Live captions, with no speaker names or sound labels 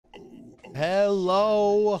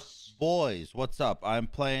Hello, boys. What's up? I'm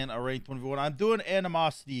playing a ranked 1v1. I'm doing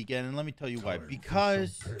animosity again, and let me tell you why.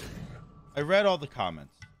 Because I read all the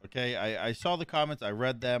comments, okay? I saw the comments, I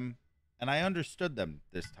read them, and I understood them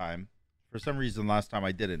this time. For some reason, last time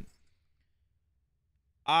I didn't.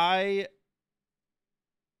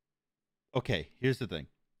 Okay, here's the thing.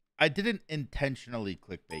 I didn't intentionally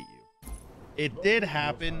clickbait you. It did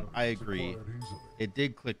happen, I agree. It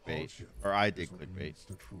did clickbait, or I did clickbait.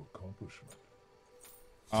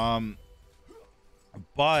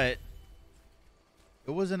 But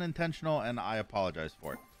it wasn't intentional, and I apologize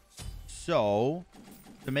for it. So,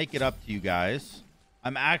 to make it up to you guys,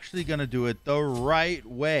 I'm actually going to do it the right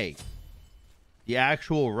way. The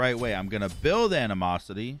actual right way. I'm going to build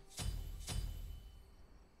animosity.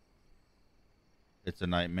 It's a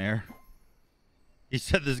nightmare. He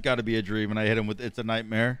said there's got to be a dream, and I hit him with it's a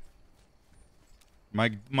nightmare. My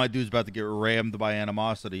dude's about to get rammed by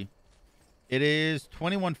animosity. It is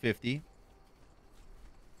 2150.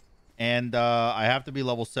 And I have to be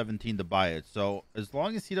level 17 to buy it. So as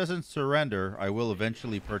long as he doesn't surrender, I will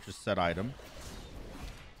eventually purchase said item.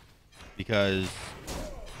 Because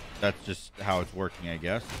that's just how it's working, I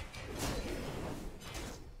guess.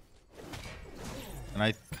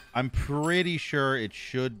 And I'm pretty sure it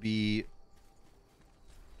should be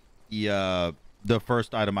the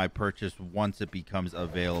first item I purchase once it becomes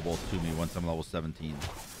available to me once I'm level 17.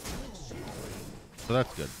 So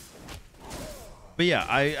that's good. But yeah,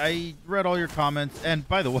 I read all your comments. And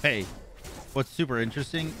by the way, what's super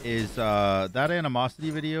interesting is that animosity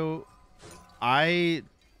video, it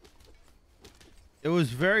was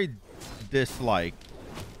very disliked.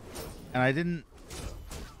 And I didn't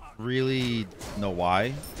really know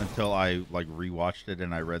why until I like rewatched it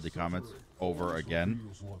and I read the comments over again.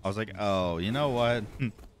 I was like, oh, you know what?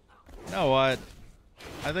 You know what?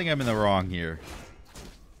 I think I'm in the wrong here.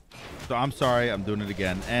 So I'm sorry, I'm doing it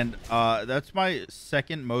again. And that's my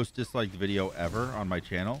second most disliked video ever on my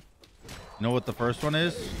channel. You know what the first one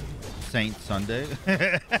is? Saint Sunday.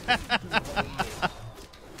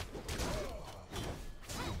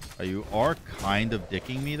 You are kind of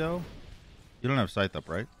dicking me though. You don't have sight up,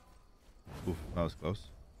 right? Oof, that was close.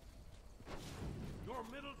 Your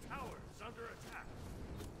middle tower is under attack.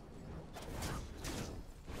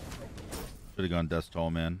 Should have gone Death Toll,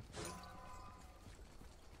 man.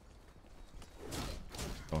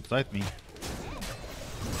 Don't scythe me.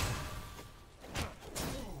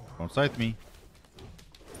 Don't scythe me.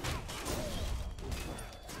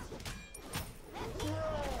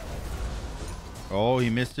 Oh, he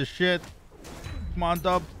missed his shit. Come on,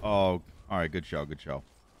 Dub. Oh, all right. Good show. Good show.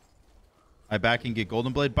 I back and get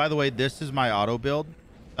Golden Blade. By the way, this is my auto build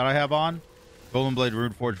that I have on. Golden Blade,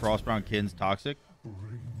 Rune Forge, Frostbound, Kins, Toxic.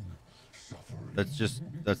 That's just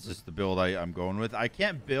the build I'm going with. I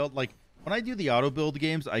can't build, like, when I do the auto build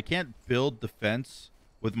games, I can't build defense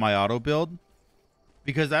with my auto build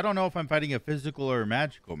because I don't know if I'm fighting a physical or a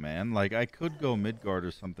magical, man. Like, I could go Midgard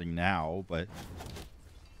or something now, but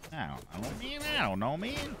I don't know,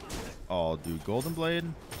 man. Oh, dude, Golden Blade.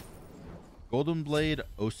 Golden Blade,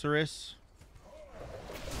 Osiris.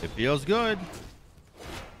 It feels good.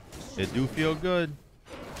 It do feel good.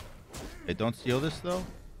 Hey, don't steal this, though.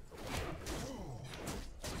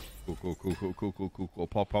 Cool.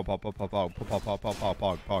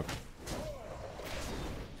 Pog. All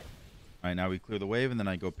right, now we clear the wave, and then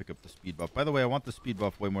I go pick up the speed buff. By the way, I want the speed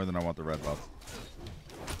buff way more than I want the red buff.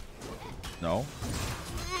 No.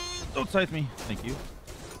 Don't scythe me. Thank you.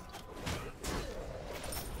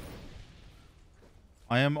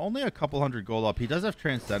 I am only a couple hundred gold up. He does have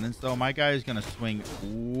Transcendence, though. My guy is going to swing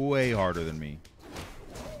way harder than me.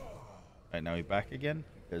 All right, now he's back again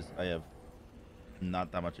because I have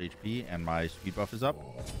not that much HP and my speed buff is up.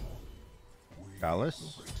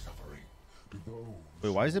 Chalice. Wait,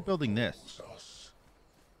 why is it building this?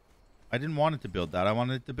 I didn't want it to build that. I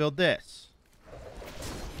wanted it to build this.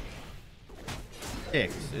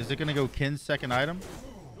 6. Is it going to go Kin's second item?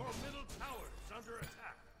 Your middle tower is under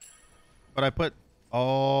attack. But I put...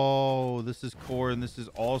 Oh, this is core and this is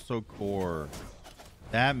also core.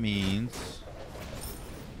 That means...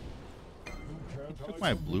 You took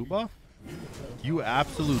my blue buff? You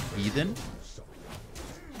absolute heathen.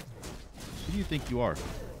 Who do you think you are?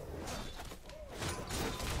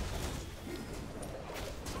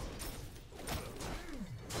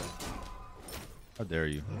 How dare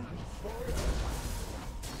you?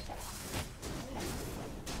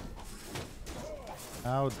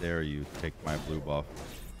 How dare you take my blue buff?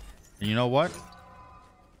 And you know what?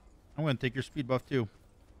 I'm going to take your speed buff too.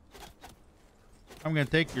 I'm going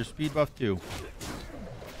to take your speed buff too.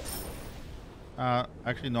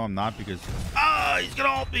 Actually, no, I'm not because... Ah, he's going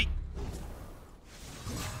to ult me.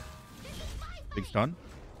 Big stun.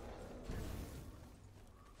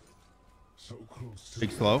 So close to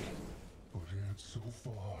Big slow. but yet so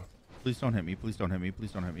far. Please don't hit me. Please don't hit me.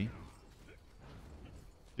 Please don't hit me.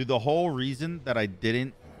 Dude, the whole reason that I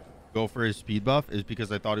didn't go for his speed buff is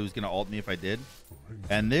because I thought he was going to ult me if I did.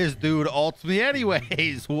 And this dude ults me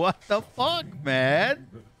anyways. What the fuck, man?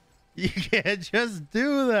 You can't just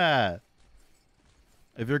do that.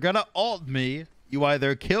 If you're going to ult me, you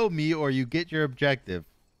either kill me or you get your objective.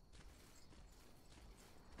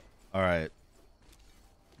 All right.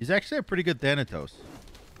 He's actually a pretty good Thanatos.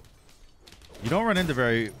 You don't run into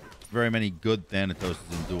very many good Thanatoses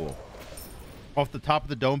in Duel. Off the top of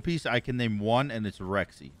the dome piece, I can name one, and it's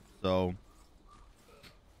Rexy. So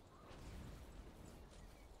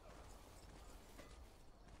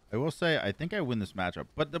I will say I think I win this matchup.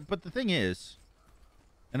 But the thing is,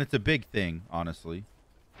 and it's a big thing, honestly.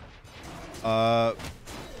 I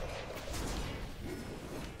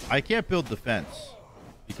can't build defense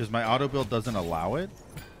because my auto build doesn't allow it.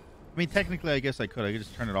 I mean, technically, I guess I could. I could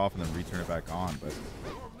just turn it off and then return it back on. But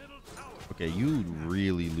okay, you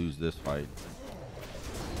really lose this fight.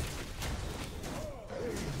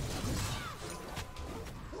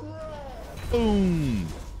 Boom.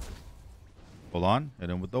 Hold on. Hit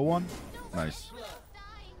him with the one. Nice.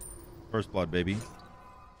 First blood, baby.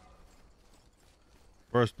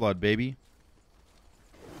 First blood, baby.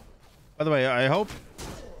 By the way, I hope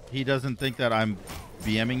he doesn't think that I'm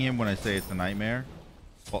BMing him when I say it's a nightmare.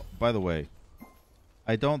 Well, by the way,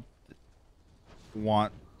 I don't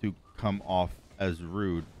want to come off as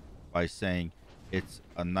rude by saying it's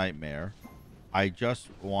a nightmare. I just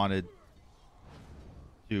wanted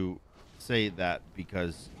to say that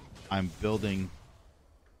because I'm building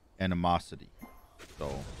animosity.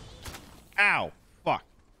 So, ow, fuck.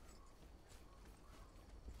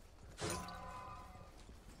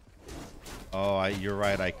 Oh, you're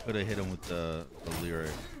right. I could have hit him with the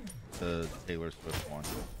lyric, the Taylor Swift one.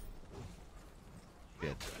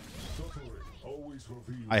 Shit.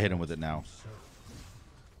 I hit him with it now.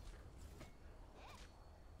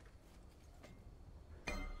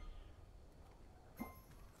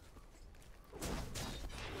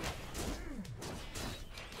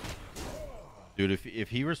 Dude, if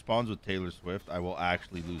he responds with Taylor Swift, I will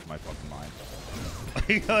actually lose my fucking mind.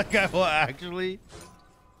 Like I will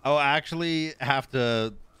actually have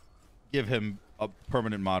to give him a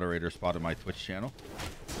permanent moderator spot in my Twitch channel.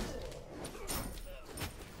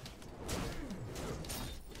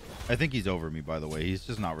 I think he's over me, by the way. He's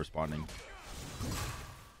just not responding.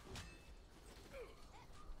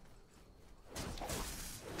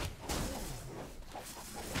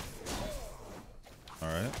 All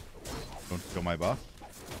right. Don't steal my buff.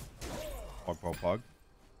 Pog, pog, pog.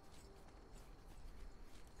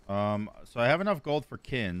 So I have enough gold for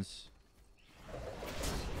Kins.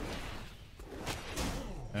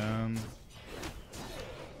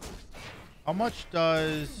 How much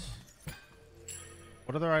does...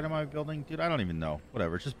 What other item am I building? Dude, I don't even know.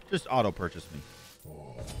 Whatever. Just auto purchase me.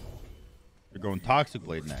 You're going Toxic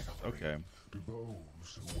Blade next. Okay.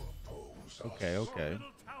 Okay, okay.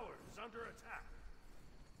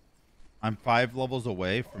 I'm 5 levels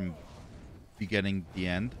away from beginning the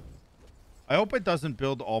end. I hope it doesn't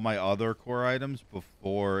build all my other core items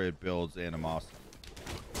before it builds Animosity.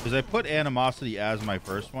 Because I put Animosity as my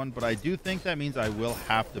first one, but I do think that means I will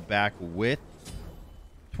have to back with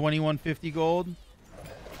 2150 gold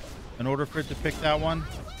in order for it to pick that one.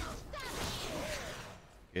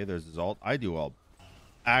 Okay, there's his ult. I do a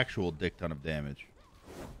actual dick ton of damage.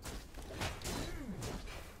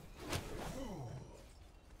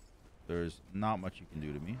 There's not much you can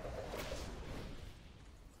do to me.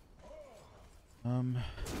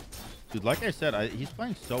 Dude, like I said, he's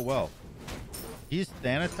playing so well. He's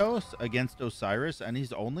Thanatos against Osiris, and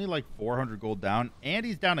he's only like 400 gold down, and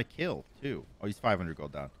he's down a kill, too. Oh, he's 500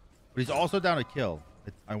 gold down. But he's also down a kill.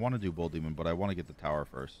 I want to do Bull Demon, but I want to get the tower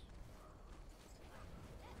first.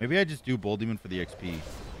 Maybe I just do Bull Demon for the XP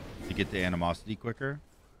to get the Animosity quicker.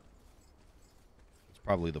 It's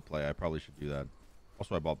probably the play. I probably should do that.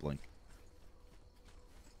 Also, I bought Blink.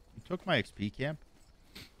 You took my XP camp?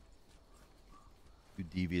 You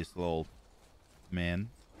devious little man.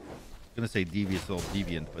 I'm gonna say devious little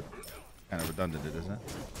deviant, but kind of redundant, isn't it?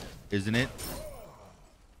 Isn't it?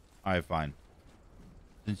 Alright, fine.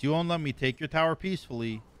 Since you won't let me take your tower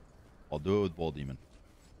peacefully, I'll do it with Bull Demon.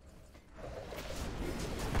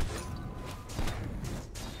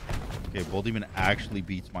 Okay, Bull Demon actually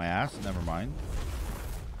beats my ass. Never mind.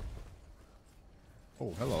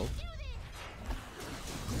 Oh, hello.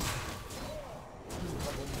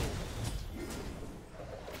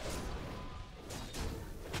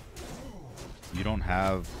 You don't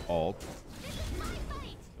have ult.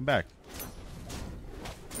 Come back.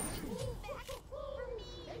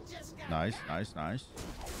 Nice, nice, nice.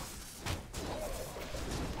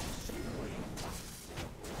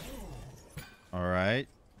 All right.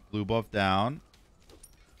 Blue buff down.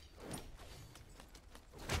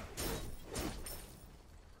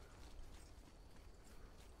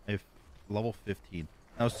 If level 15.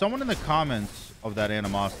 Now, someone in the comments of that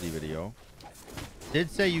Animosity video did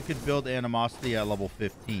say you could build Animosity at level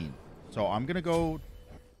 15. So I'm going to go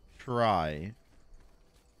try.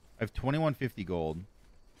 I have 2150 gold.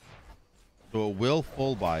 So it will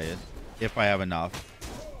full buy it if I have enough,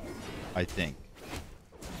 I think.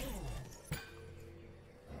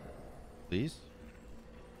 Please?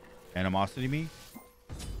 Animosity me?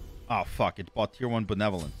 Oh, fuck. It's bought tier 1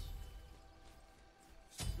 benevolence.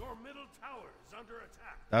 Your middle tower is under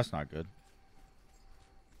attack. That's not good.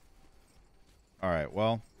 All right,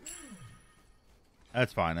 well.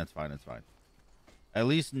 That's fine, that's fine, that's fine. At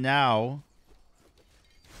least now,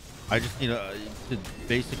 I just need to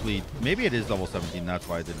basically... Maybe it is level 17, that's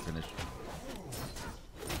why I didn't finish.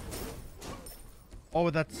 Oh,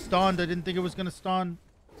 that's stunned. I didn't think it was going to stun.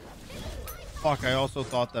 Fuck, I also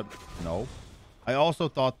thought that... No. I also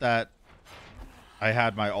thought that I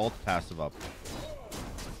had my alt passive up.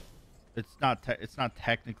 It's not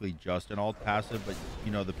technically just an alt passive, but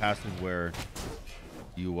you know, the passive where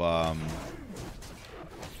you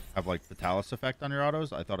have like Fatalis effect on your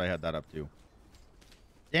autos. I thought I had that up too.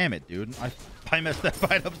 Damn it, dude. I messed that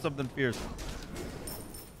fight up something fierce.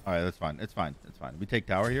 All right, that's fine. It's fine. It's fine. We take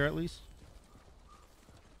tower here at least.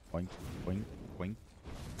 Boink, boink, boink.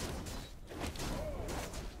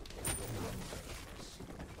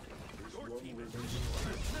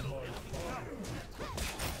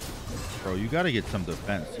 Bro, you got to get some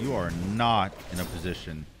defense. You are not in a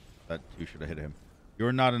position that you should have hit him.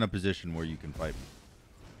 You're not in a position where you can fight me.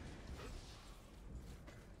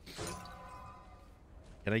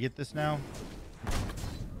 Can I get this now?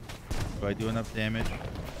 Do I do enough damage?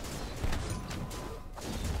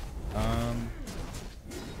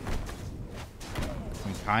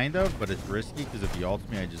 Kind of, but it's risky because if he ults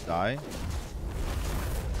me, I just die.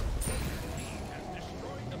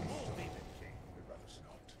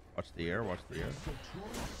 Watch the air, watch the air.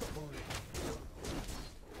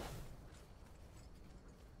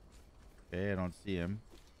 Okay, I don't see him.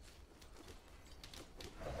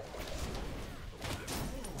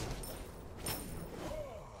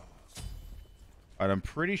 All right, I'm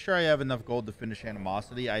pretty sure I have enough gold to finish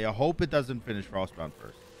Animosity. I hope it doesn't finish Frostbound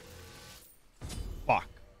first. Fuck.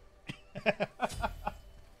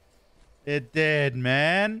 It did,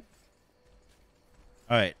 man.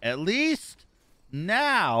 All right, at least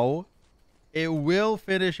now it will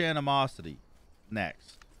finish Animosity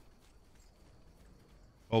next.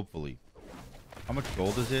 Hopefully. How much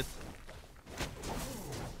gold is it?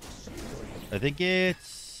 I think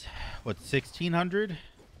it's what, 1600?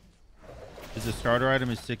 Because the starter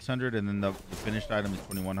item is 600 and then the finished item is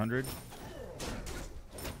 2100.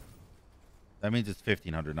 That means it's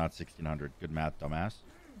 1500, not 1600. Good math, dumbass.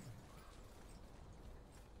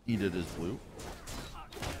 Needed is blue.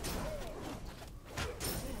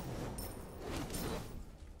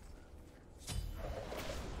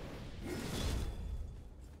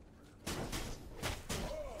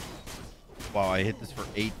 Wow, I hit this for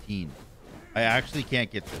 18. I actually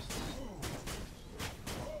can't get this.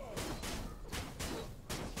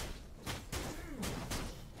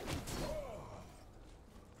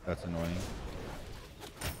 That's annoying.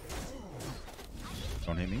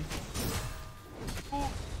 Don't hit me.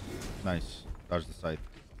 Nice. Dodge the scythe.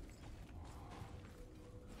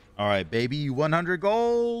 All right, baby. 100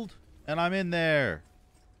 gold. And I'm in there.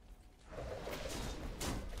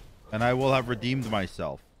 And I will have redeemed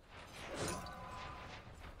myself.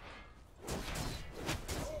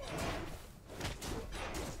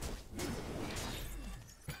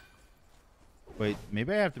 Wait,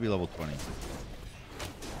 maybe I have to be level 20.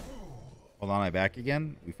 Hold on, I back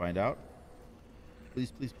again. We find out.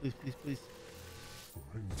 Please, please, please, please, please.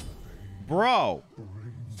 Bro!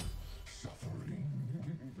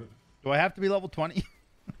 Do I have to be level 20?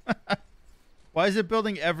 Why is it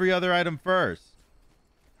building every other item first?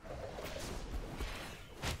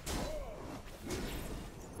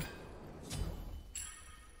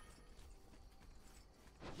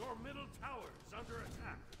 Your middle tower is under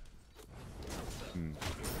attack.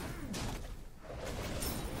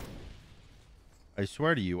 I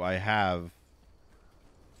swear to you, I have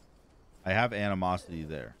Animosity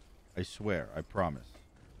there. I swear. I promise.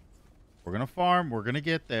 We're going to farm. We're going to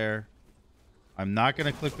get there. I'm not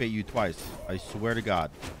going to clickbait you twice. I swear to God.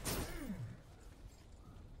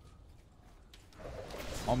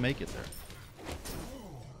 I'll make it there.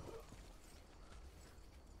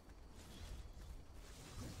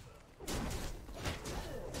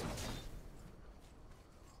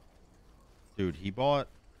 he bought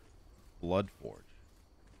Bloodforge.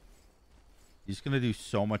 He's gonna do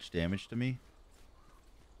so much damage to me.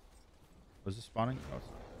 Was it spawning?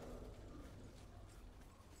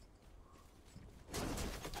 Oh,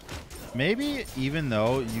 maybe even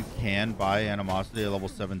though you can buy Animosity at level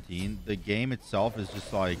 17, the game itself is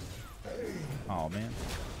just like, oh man,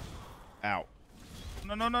 ow,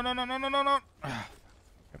 no.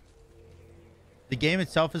 The game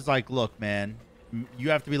itself is like, look, man, you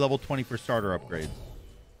have to be level 20 for starter upgrades.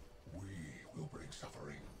 We will bring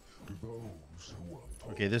suffering to those who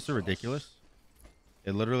are Okay, this is ridiculous.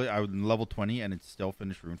 It literally, I was level 20 and it still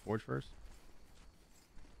finished Runeforge first.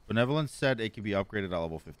 Benevolence said it could be upgraded at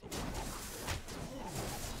level 50.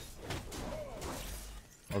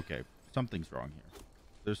 Okay, something's wrong here.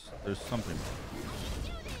 There's something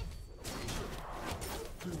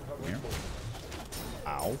wrong. Here.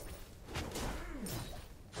 Ow.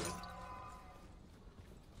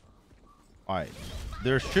 Alright.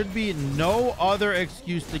 There should be no other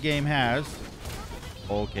excuse the game has.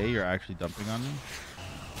 Okay, you're actually dumping on me.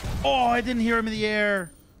 Oh, I didn't hear him in the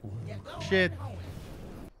air. Shit.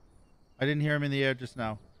 I didn't hear him in the air just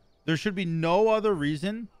now. There should be no other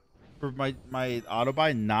reason for my auto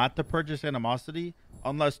buy not to purchase Animosity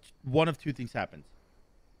unless one of two things happens.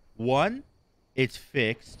 One, it's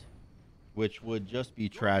fixed, which would just be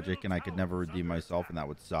tragic and I could never redeem myself and that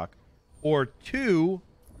would suck. Or two,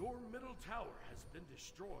 Your middle tower has been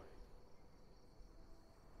destroyed.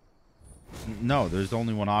 no, there's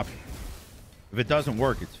only one option. If it doesn't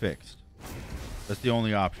work, it's fixed. That's the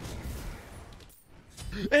only option.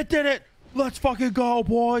 It did it! Let's fucking go,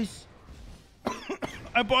 boys!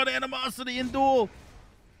 I bought Animosity in Duel.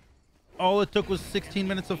 All it took was 16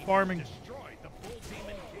 minutes of farming. Destroyed the full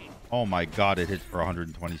demon king. Oh my god, it hits for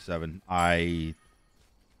 127.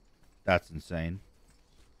 That's insane.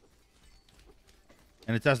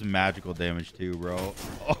 And it does magical damage too, bro.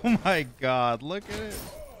 Oh my god, look at it.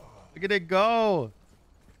 Look at it go.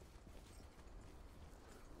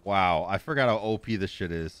 Wow, I forgot how OP this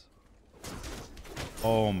shit is.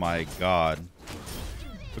 Oh my god.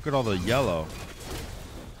 Look at all the yellow.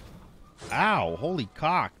 Ow, holy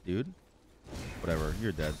cock, dude. Whatever,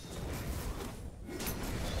 you're dead.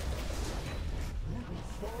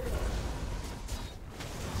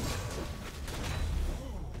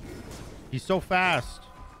 He's so fast.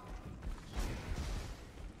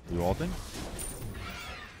 You ulting?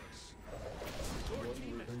 Your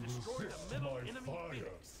team has destroyed a middle enemy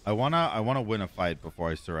phoenix. I wanna win a fight before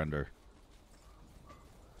I surrender.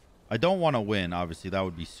 I don't want to win, obviously. That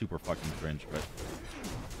would be super fucking cringe, but...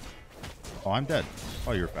 Oh, I'm dead.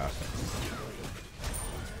 Oh, you're fast.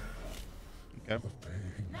 Okay.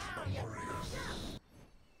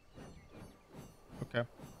 Okay.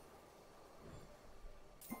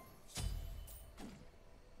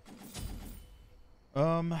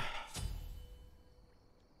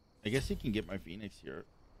 I guess he can get my Phoenix here.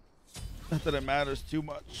 Not that it matters too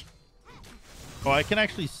much. Oh, I can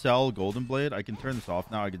actually sell Golden Blade. I can turn this off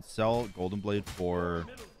now. I can sell Golden Blade for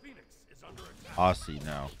Middle phoenix is under attack. Aussie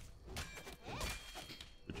now,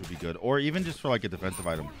 which would be good. Or even just for like a defensive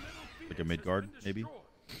item, like a mid guard, maybe.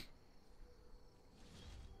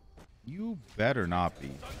 You better not be.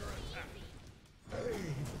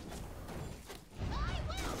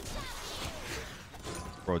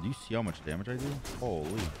 Bro, do you see how much damage I do?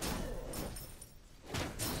 Holy.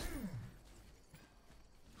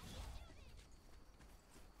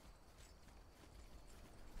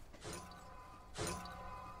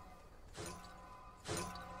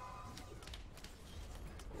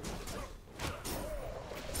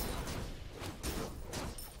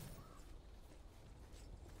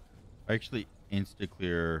 I actually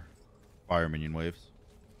insta-clear fire minion waves.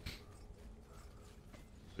 Is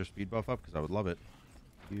there speed buff up? Because I would love it.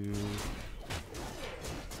 You...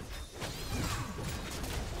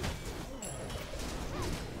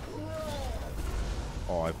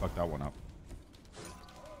 Oh, I fucked that one up.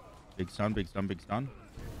 Big stun, big stun, big stun.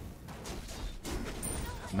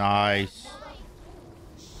 Nice.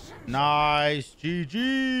 Nice.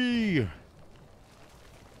 GG.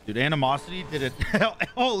 Dude, Animosity did it.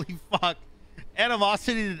 Holy fuck.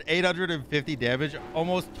 Animosity did 850 damage.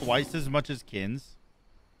 Almost twice as much as Kins.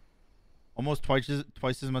 Almost twice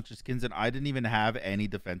as much as Kins. And I didn't even have any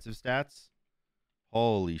defensive stats.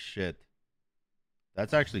 Holy shit.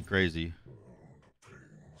 That's actually crazy.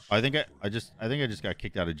 I think I just got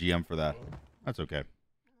kicked out of GM for that. That's okay.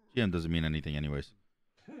 GM doesn't mean anything anyways.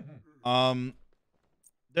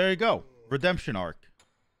 There you go. Redemption arc.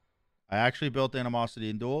 I actually built Animosity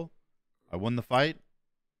in Duel. I won the fight.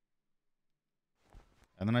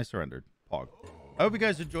 And then I surrendered. Pog. I hope you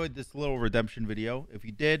guys enjoyed this little redemption video. If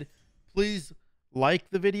you did, please like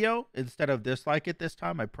the video instead of dislike it this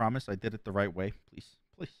time. I promise I did it the right way. Please,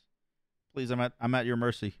 please, please. I'm at your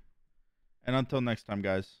mercy. And until next time,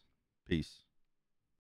 guys. Peace.